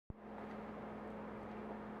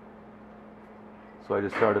So I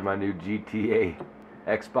just started my new GTA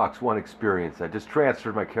Xbox One experience. I just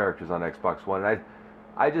transferred my characters on Xbox One. And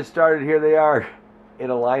I just started, here they are, in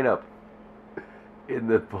a lineup. In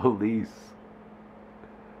the police.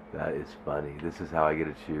 That is funny. This is how I get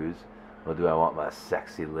to choose. Well, do I want my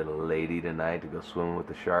sexy little lady tonight to go swimming with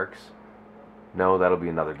the sharks? No, that'll be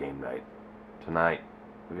another game night. Tonight,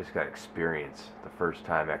 we just got experience. The first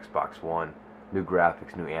time Xbox One. New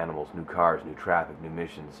graphics, new animals, new cars, new traffic, new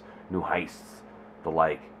missions, new heists, the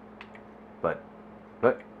like. But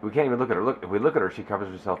we can't even look at her. Look, if we look at her, she covers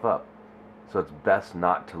herself up. So it's best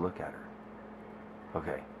not to look at her.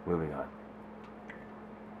 Okay, moving on.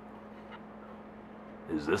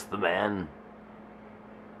 Is this the man?